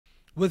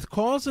With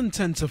calls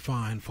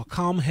intensifying for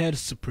calm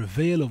heads to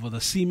prevail over the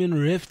seeming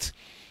rift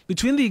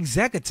between the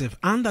executive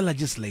and the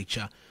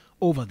legislature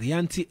over the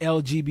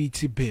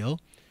anti-LGBT bill,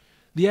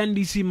 the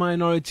NDC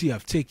minority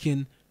have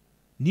taken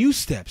new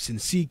steps in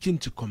seeking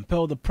to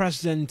compel the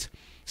president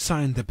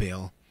sign the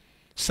bill.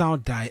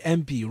 South Dai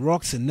MP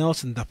Roxy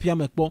Nelson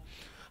Dapiamekbo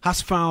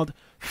has filed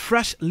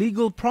fresh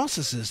legal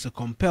processes to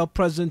compel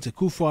President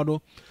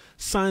Akufo-Addo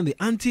sign the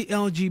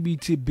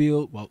anti-LGBT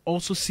bill, while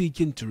also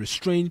seeking to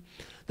restrain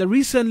the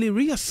recently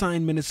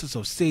reassigned ministers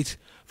of state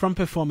from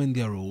performing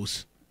their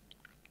roles.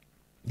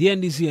 The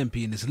NDC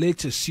MP in his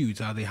latest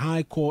suit at the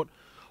High Court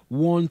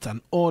warned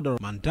an order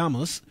of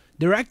mandamus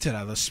directed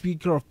at the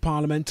Speaker of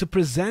Parliament to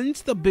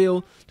present the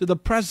bill to the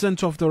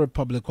President of the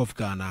Republic of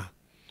Ghana.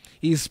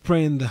 He is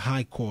praying the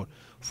High Court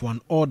for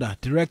an order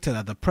directed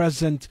at the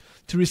President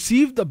to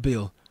receive the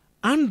bill,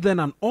 and then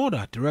an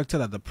order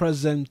directed at the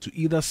President to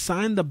either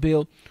sign the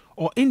bill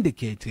or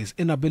indicate his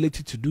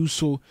inability to do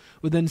so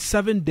within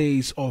 7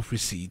 days of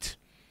receipt.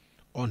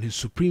 On his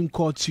Supreme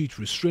Court suit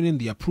restraining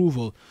the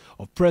approval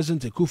of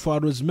President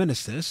Akufo-Addo's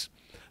ministers,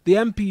 the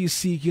MP is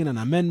seeking an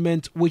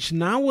amendment which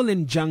now will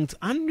injunct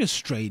and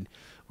restrain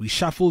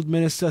reshuffled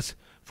ministers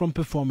from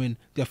performing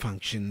their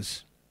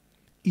functions.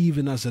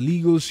 Even as the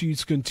legal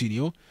suits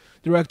continue,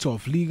 Director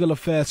of Legal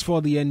Affairs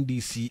for the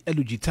NDC,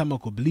 Eluji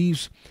Tamako,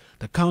 believes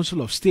the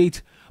Council of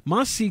State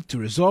must seek to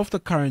resolve the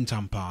current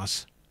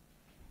impasse.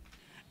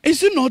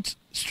 Is it not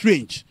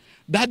strange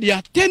that the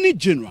Attorney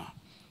General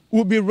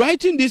will be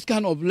writing this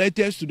kind of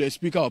letters to the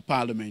Speaker of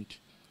Parliament?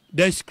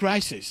 There's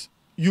crisis.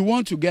 You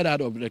want to get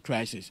out of the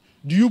crisis.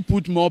 Do you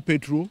put more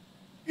petrol?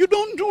 You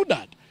don't do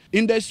that.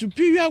 In the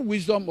superior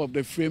wisdom of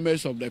the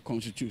framers of the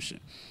Constitution,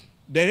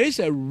 there is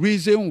a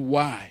reason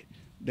why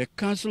the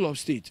Council of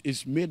State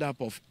is made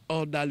up of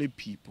elderly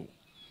people,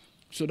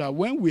 so that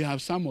when we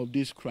have some of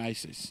these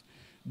crises,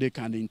 they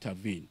can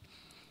intervene.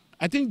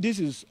 I think this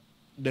is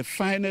the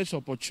finest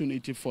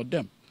opportunity for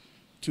them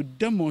to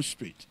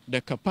demonstrate the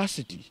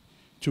capacity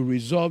to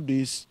resolve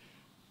this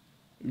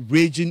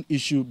raging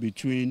issue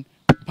between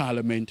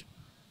Parliament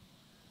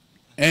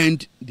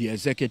and the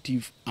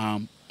executive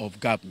arm of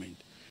government.